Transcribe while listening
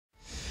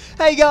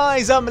Hey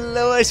guys, I'm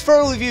Lewis. For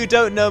all of you who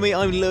don't know me,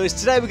 I'm Lewis.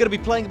 Today we're going to be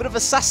playing a bit of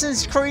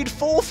Assassin's Creed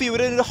 4 for you. We're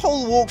doing a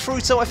whole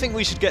walkthrough, so I think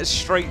we should get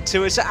straight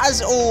to it. So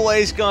as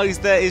always, guys,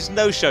 there is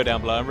no show down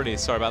below. I'm really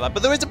sorry about that,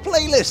 but there is a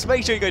playlist.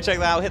 Make sure you go check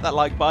that out, hit that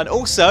like button.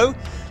 Also,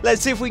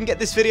 let's see if we can get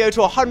this video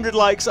to 100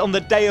 likes on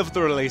the day of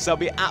the release. That'll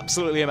be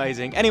absolutely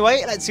amazing.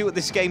 Anyway, let's see what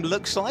this game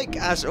looks like.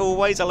 As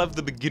always, I love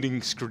the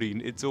beginning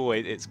screen. It's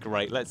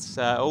great. Let's,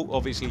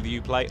 obviously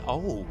the Uplay.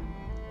 Oh,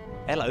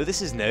 hello,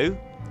 this is new.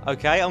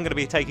 Okay, I'm going to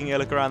be taking a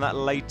look around that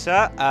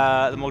later.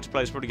 The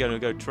multiplayer is probably going to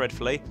go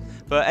dreadfully.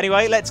 But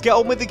anyway, let's get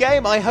on with the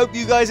game. I hope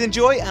you guys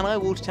enjoy, and I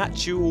will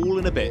catch you all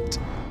in a bit.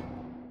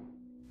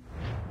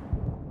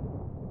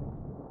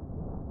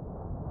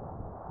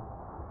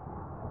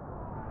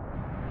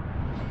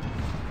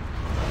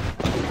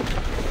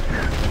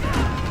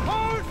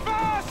 Hold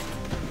fast!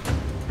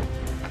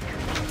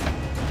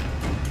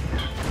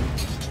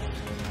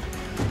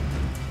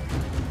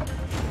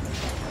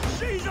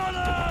 She's on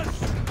us!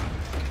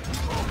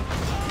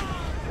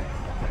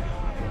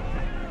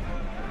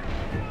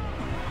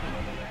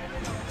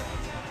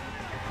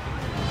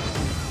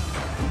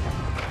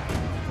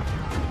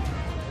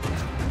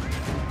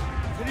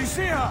 Can you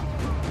see her?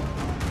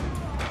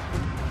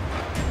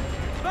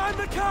 Man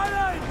the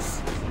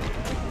cannons!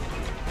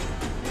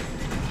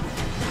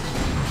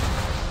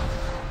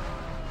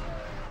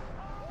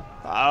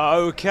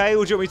 Okay,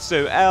 what do you want me to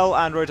do? L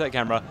and rotate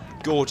camera.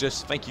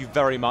 Gorgeous. Thank you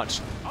very much.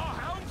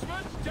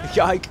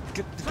 Yeah,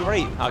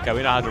 great. Okay,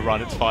 we know how to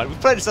run. It's fine. We've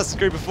played Assassin's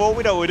Creed before.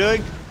 We know what we're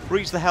doing.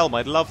 Reach the helm.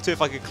 I'd love to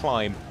if I could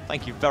climb.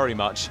 Thank you very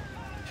much.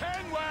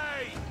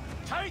 Kenway!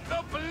 Take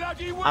the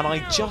bloody wheel! And I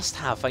just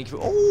have, thank you.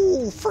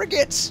 Oh,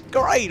 frigates!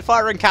 Great!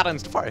 Firing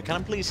cannons. Fire a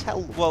cannon, please.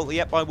 Hell, well,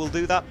 yep, I will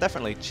do that,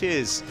 definitely.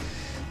 Cheers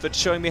for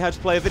showing me how to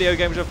play a video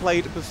game which I've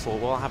played before.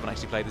 Well, I haven't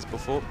actually played this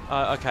before.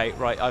 Okay,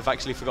 right, I've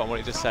actually forgotten what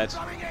it just said.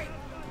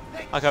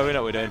 Okay, we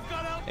know what we're doing.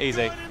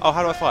 Easy. Oh,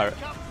 how do I fire it?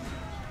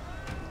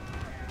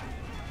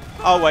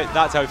 Oh, wait,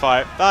 that's how we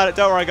fire it.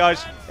 Don't worry,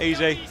 guys.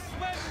 Easy.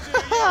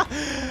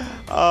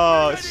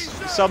 Oh,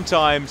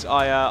 sometimes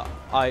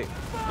my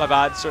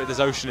bad. Sorry, there's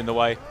ocean in the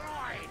way.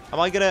 Am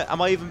I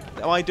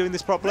doing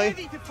this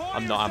properly?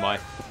 I'm not, am I? I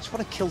just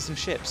want to kill some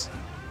ships.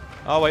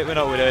 Oh wait, we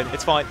know what we're doing.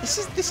 It's fine.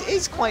 This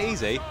is quite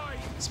easy.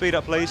 Speed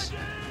up, please.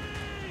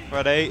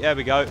 Ready? There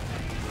we go.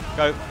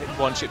 Go.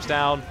 One ship's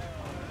down.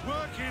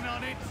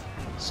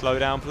 Slow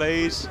down,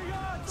 please.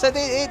 So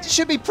it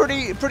should be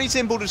pretty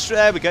simple to destroy.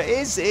 There we go. It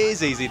is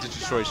easy to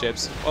destroy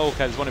ships. Oh, okay,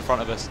 there's one in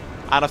front of us.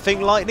 And I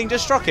think lightning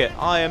just struck it.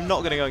 I am not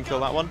going to go and kill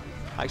that one.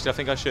 Actually, I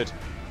think I should.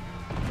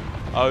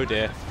 Oh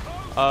dear.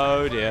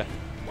 Oh dear.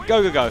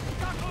 Go, go, go.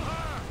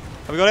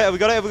 Have we got it? Have we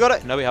got it? Have we got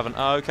it? No, we haven't.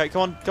 Okay,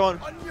 come on, come on.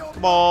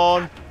 Come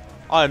on.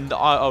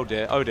 Oh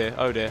dear, oh dear,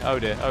 oh dear, oh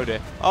dear, oh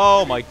dear.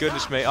 Oh my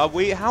goodness me. Are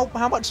we, how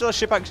much does our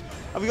ship actually,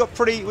 have we got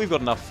we've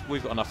got enough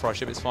for our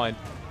ship, it's fine.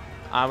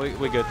 And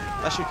we're good.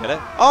 That should get it.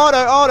 Oh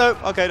no,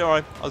 okay, don't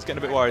worry. I was getting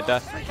a bit worried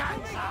there.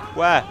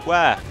 Where?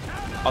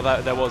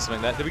 Oh, there was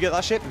something there. Did we get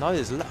that ship? No,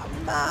 there's,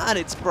 man,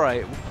 it's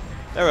bright.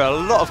 There are a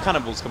lot of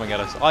cannonballs coming at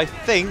us. I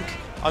think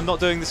I'm not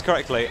doing this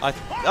correctly.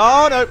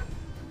 Oh no.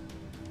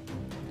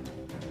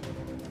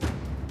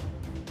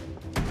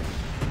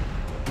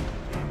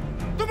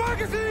 The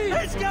magazine!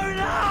 It's going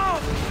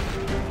out!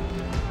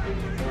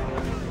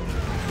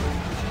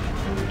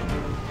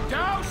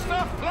 Douse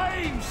the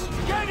flames!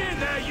 Get in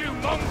there, you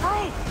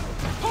mongrel!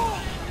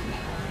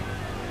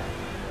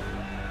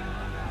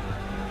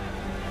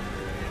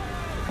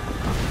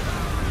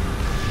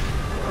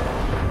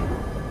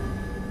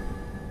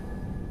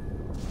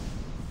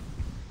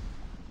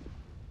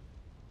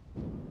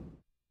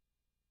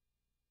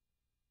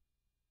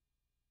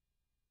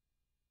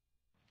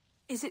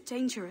 Is it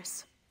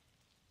dangerous?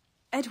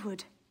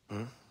 Edward?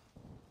 Hmm?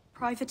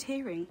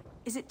 Privateering,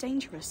 is it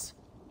dangerous?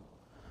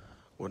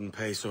 Wouldn't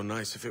pay so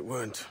nice if it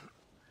weren't.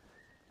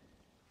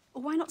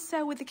 Why not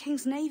sail with the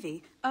King's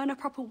Navy? Earn a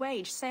proper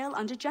wage, sail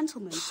under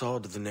gentlemen.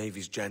 Sod the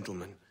Navy's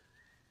gentlemen.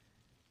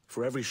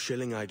 For every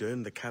shilling I'd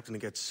earn, the captain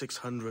gets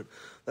 600.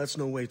 That's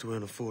no way to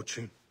earn a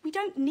fortune. We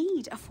don't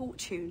need a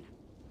fortune.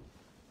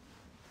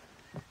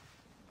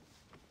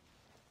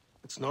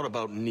 It's not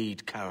about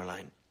need,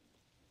 Caroline.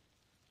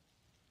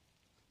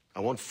 I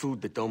want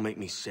food that don't make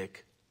me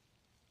sick.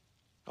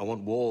 I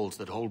want walls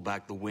that hold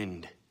back the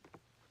wind.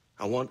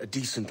 I want a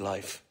decent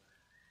life.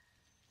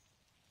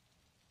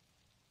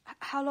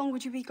 How long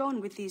would you be gone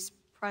with these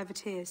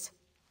privateers?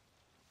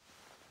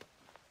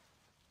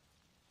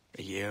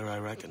 A year, I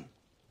reckon.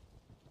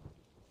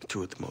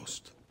 2 at the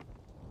most.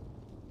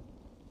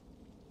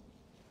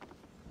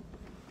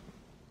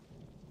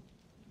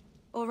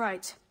 All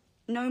right.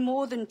 No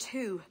more than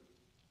 2.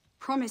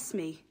 Promise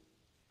me.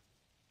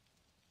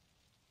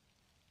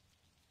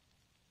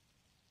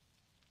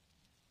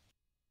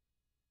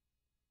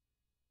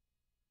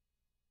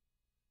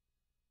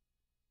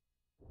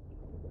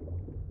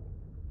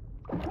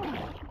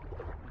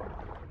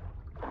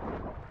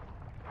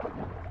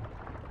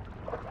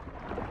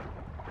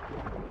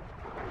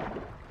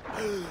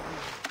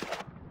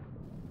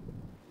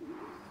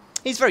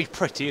 He's very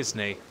pretty, isn't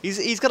he?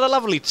 He's got a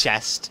lovely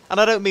chest, and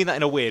I don't mean that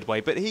in a weird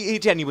way, but he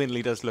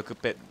genuinely does look a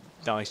bit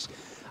nice.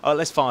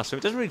 Let's fast swim.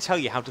 It doesn't really tell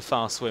you how to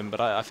fast swim, but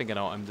I think I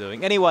know what I'm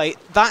doing. Anyway,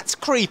 that's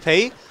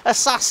creepy.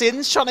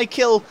 Assassins trying to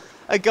kill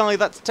a guy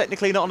that's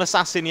technically not an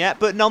assassin yet,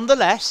 but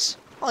nonetheless,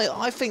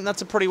 I think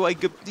that's a pretty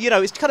good... You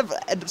know, it's kind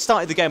of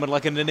started the game on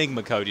like an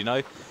Enigma code, you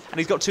know? And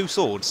he's got 2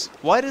 swords.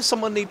 Why does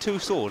someone need 2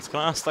 swords? Can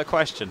I ask that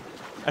question?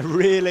 I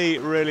really,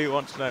 really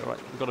want to know. Right,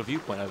 we've got a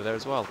viewpoint over there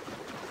as well.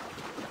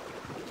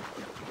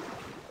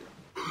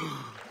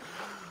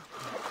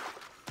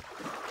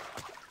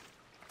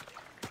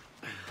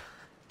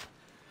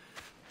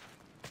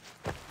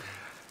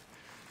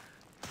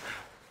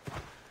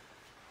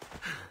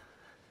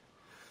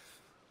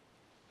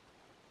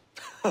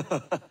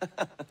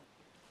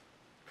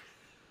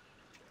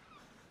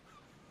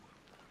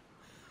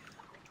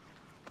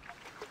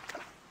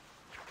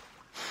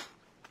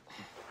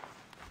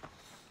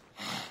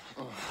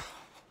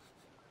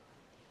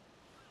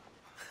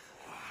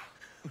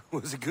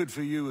 Was it good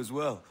for you as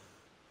well?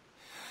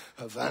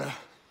 Havana.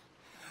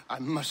 I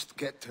must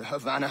get to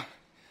Havana.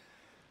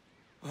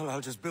 Well,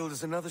 I'll just build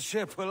us another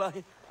ship, will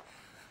I?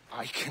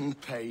 I can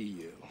pay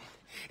you.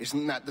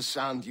 Isn't that the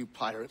sound you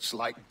pirates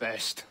like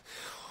best?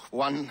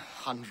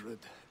 100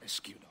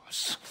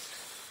 escudos.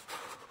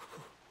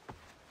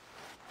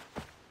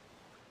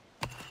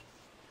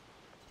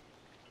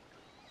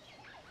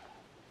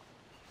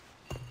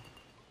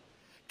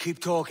 Keep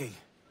talking.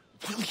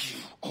 Will you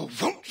or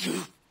won't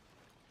you?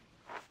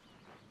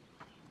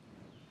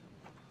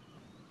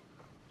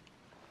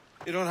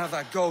 You don't have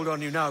that gold on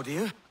you now, do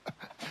you?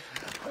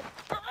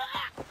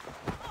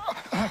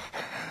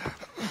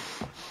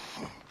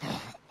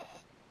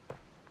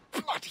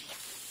 Bloody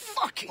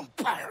fucking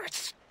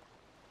pirates!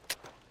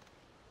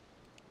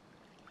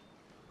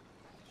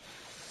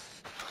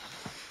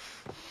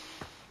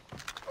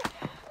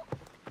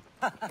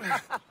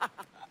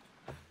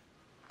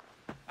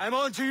 I'm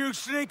on to you,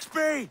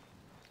 Snakesby!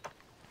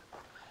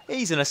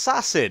 He's an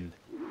assassin.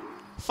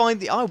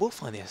 I will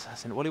find the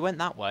assassin. Well, he went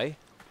that way.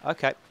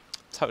 Okay.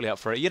 Totally up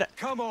for it. You know.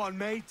 Come on,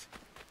 mate.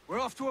 We're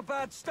off to a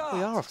bad start.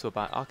 We are off to a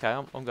bad. Okay,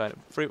 I'm going.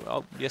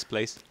 Oh, yes,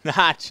 please.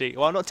 Nah, cheat.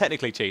 Well, I'm not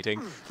technically cheating.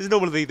 This is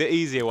normally the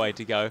easier way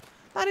to go.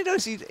 And he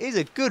knows he's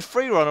a good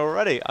free run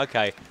already.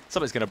 Okay,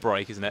 something's going to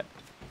break, isn't it?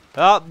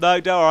 Oh, no,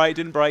 all right,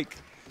 didn't break.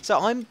 So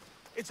I'm...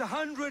 It's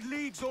 100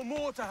 leagues or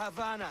more to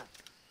Havana.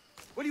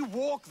 Will you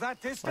walk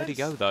that distance? Where'd he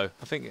go, though?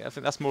 I think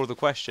that's more of the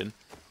question.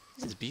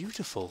 This is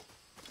beautiful.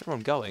 I don't know where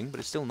I'm going,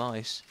 but it's still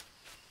nice.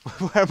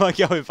 Where am I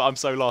going? I'm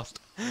so lost.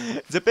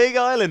 It's a big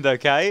island,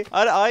 okay?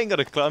 I ain't got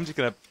a clue. I'm just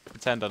going to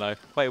pretend I know.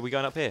 Wait, are we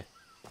going up here?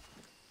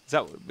 Is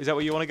that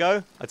where you want to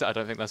go? I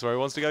don't think that's where he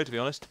wants to go, to be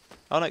honest.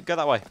 Oh, no, go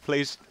that way,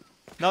 please.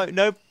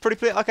 No, pretty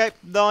clear. Okay,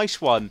 nice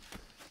one.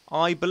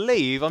 I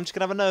believe I'm just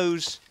going to have a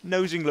nose.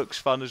 Nosing looks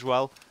fun as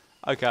well.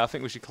 Okay, I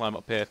think we should climb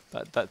up here.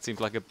 That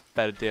seems like a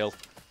better deal.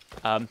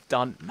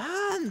 Done.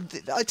 Man,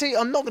 I tell you,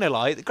 I'm not going to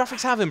lie. The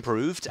graphics have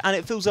improved, and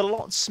it feels a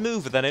lot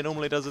smoother than it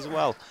normally does as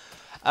well.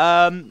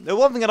 The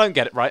one thing I don't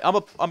get it right, I'm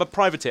a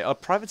privateer. A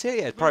privateer?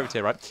 Yeah,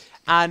 privateer, right?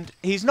 And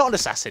he's not an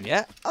assassin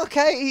yet.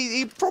 Okay,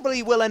 he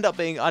probably will end up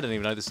being, I don't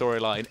even know the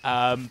storyline.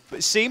 But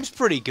it seems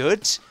pretty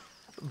good.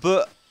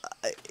 But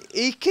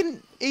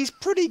he's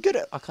pretty good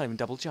at, I can't even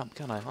double jump,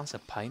 can I? That's a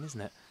pain,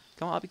 isn't it?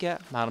 Come on, up you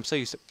get. Man, I'm so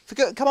used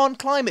to, come on,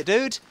 climb it,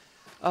 dude.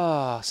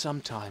 Ah,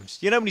 sometimes.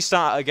 You know when you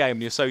start a game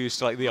and you're so used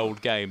to like the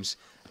old games,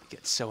 it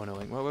gets so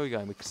annoying. Where are we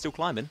going? We're still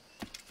climbing.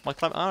 Am I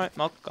climbing? Alright,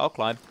 I'll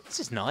climb.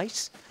 This is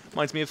nice.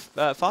 Reminds me of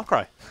Far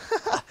Cry.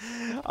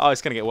 Oh,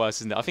 it's going to get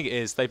worse, isn't it? I think it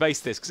is. They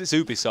based this, because it's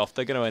Ubisoft,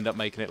 they're going to end up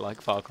making it like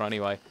Far Cry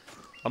anyway.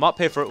 I'm up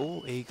here for...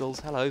 Oh,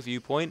 eagles. Hello,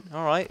 viewpoint.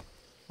 Alright.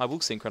 I will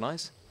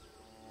synchronise.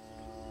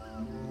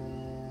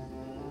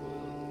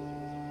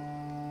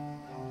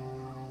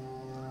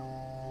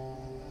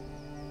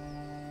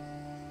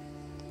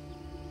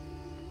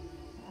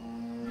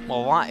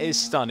 Well, that is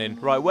stunning.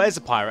 Right, where's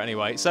the pirate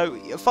anyway? So,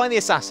 find the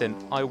assassin.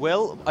 I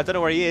will. I don't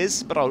know where he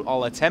is, but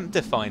I'll attempt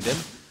to find him.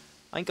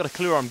 I ain't got a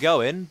clue where I'm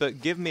going,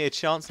 but give me a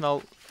chance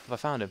and if I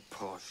found him.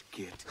 Posh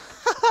git.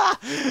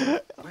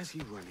 Where's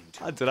he running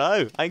to? I don't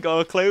know. I ain't got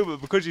a clue,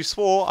 but because you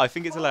swore, I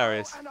think it's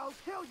hilarious. And I'll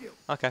kill you.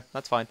 Okay,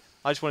 that's fine.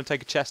 I just want to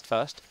take a chest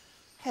first.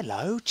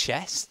 Hello,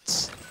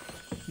 chests.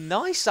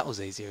 Nice. That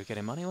was easier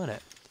getting money, wasn't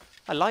it?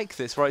 I like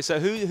this. Right, so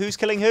who's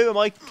killing who? Am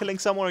I killing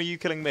someone or are you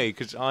killing me?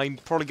 Because I'm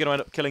probably going to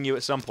end up killing you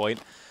at some point.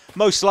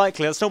 Most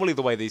likely. That's normally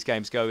the way these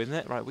games go, isn't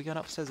it? Right, we going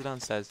upstairs or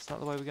downstairs? Is that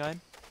the way we're going?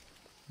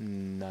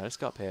 No, let's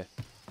go up here.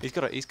 He's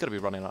got to be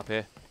running up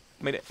here.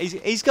 I mean,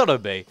 he's got to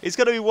be. He's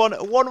got to be one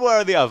way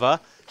or the other.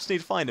 Just need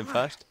to find him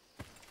first.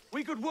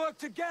 We could work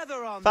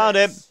together on Found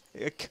this.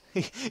 him.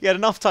 He had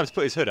enough time to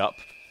put his hood up.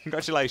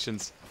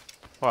 Congratulations.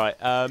 All right,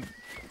 I'm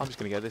just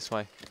going to go this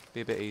way.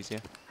 Be a bit easier.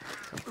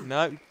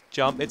 No,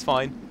 jump. It's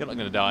fine. You're not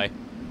going to die.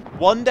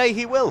 One day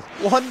he will.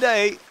 One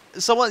day,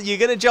 you're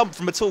going to jump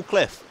from a tall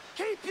cliff.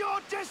 Keep your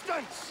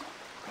distance.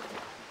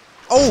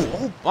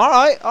 Oh, all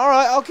right.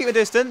 I'll keep a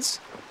distance.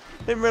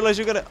 Didn't realise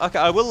you were going to... Okay,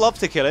 I will love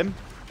to kill him.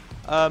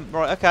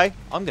 Right, okay.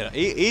 I'm gonna...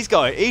 He's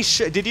going...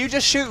 Did you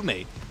just shoot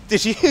me?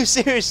 Did you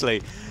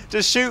seriously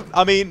just shoot?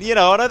 I mean, you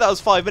know, I know that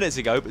was 5 minutes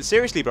ago, but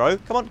seriously, bro.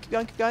 Come on, keep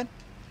going, keep going.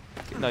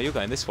 No, you're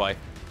going this way.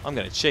 I'm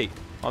going to cheat.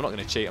 I'm not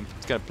going to cheat. I'm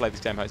just going to play this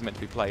game how it's meant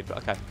to be played, but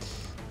okay.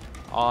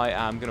 I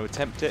am going to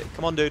attempt it.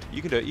 Come on, dude.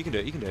 You can do it. You can do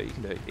it. You can do it. You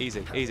can do it.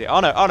 Easy. Easy. Oh,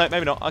 no. Oh, no.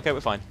 Maybe not. Okay,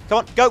 we're fine. Come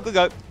on. Go, go,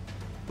 go.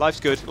 Life's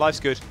good. Life's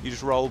good. You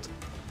just rolled.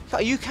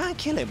 You can't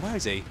kill him. Where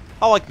is he?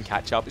 Oh, I can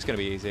catch up. It's going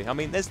to be easy. I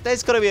mean,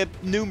 there's got to be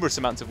numerous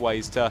amounts of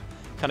ways to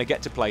kind of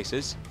get to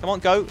places. Come on,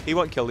 go. He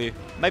won't kill you.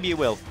 Maybe he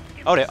will.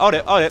 Hold it. Hold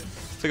it. Hold it.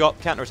 Forgot.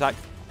 Counter-attack.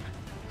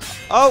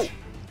 Oh.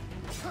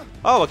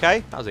 Oh,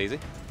 okay. That was easy.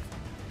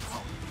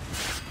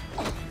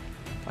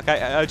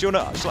 Okay, do you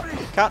want to...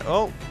 Cat...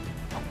 Oh.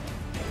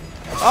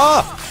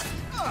 Ah!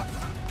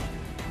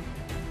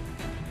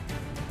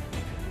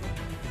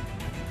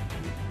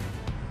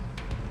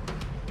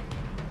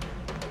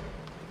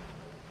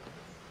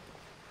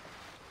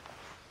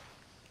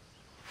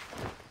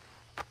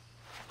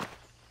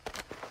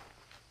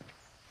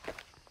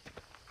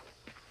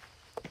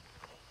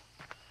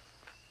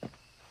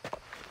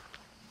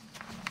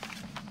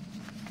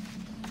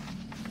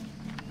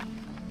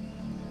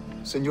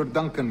 Senor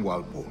Duncan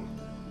Walpole,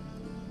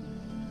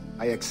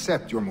 I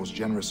accept your most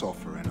generous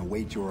offer and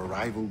await your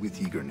arrival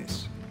with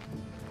eagerness.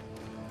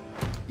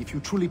 If you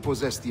truly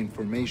possess the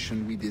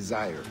information we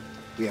desire,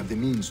 we have the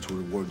means to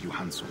reward you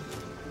handsomely.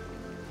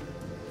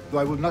 Though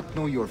I will not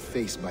know your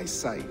face by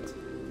sight,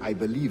 I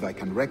believe I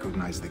can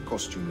recognize the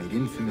costume made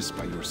infamous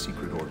by your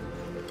secret order.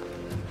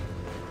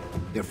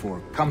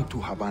 Therefore, come to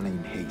Havana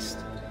in haste,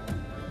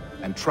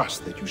 and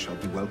trust that you shall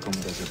be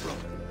welcomed as a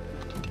brother.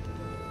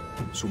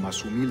 Su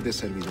más humilde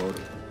servidor,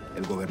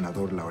 el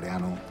gobernador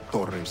Laureano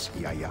Torres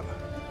y Ayala.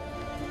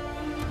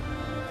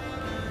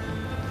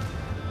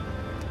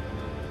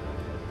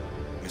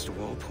 Mr.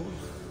 Walpole,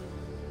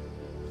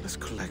 let's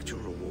collect your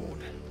reward.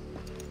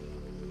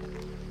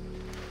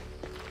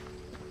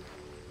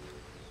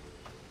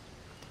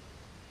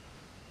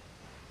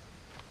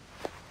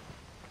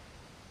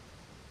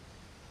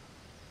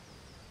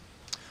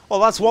 Well,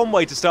 that's one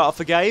way to start off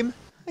a game.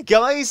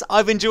 Guys,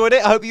 I've enjoyed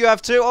it. I hope you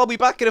have too. I'll be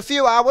back in a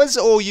few hours,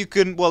 or you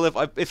can, well,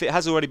 if it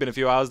has already been a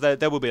few hours,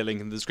 there will be a link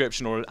in the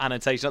description or an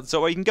annotation at the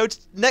top where you can go to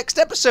next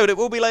episode. It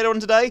will be later on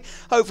today,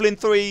 hopefully in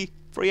 3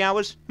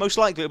 hours. Most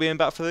likely it'll be in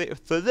about 3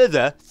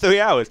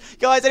 hours.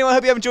 Guys, anyway, I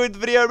hope you have enjoyed the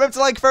video. Remember to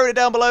like, favorite it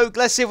down below.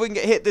 Let's see if we can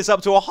hit this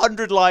up to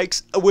 100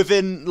 likes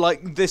within,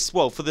 like, this,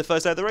 well, for the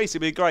first day of the race.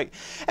 It'll be great.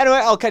 Anyway,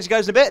 I'll catch you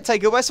guys in a bit.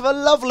 Take your best. Have a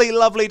lovely,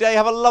 lovely day.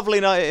 Have a lovely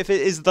night if it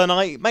is the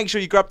night. Make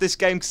sure you grab this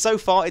game. So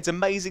far, it's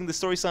amazing. The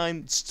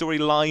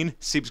storyline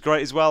seems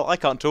great as well. I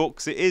can't talk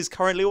because it is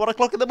currently 1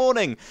 o'clock in the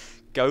morning.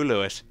 Go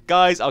Lewis.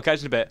 Guys, I'll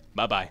catch you in a bit.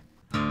 Bye-bye.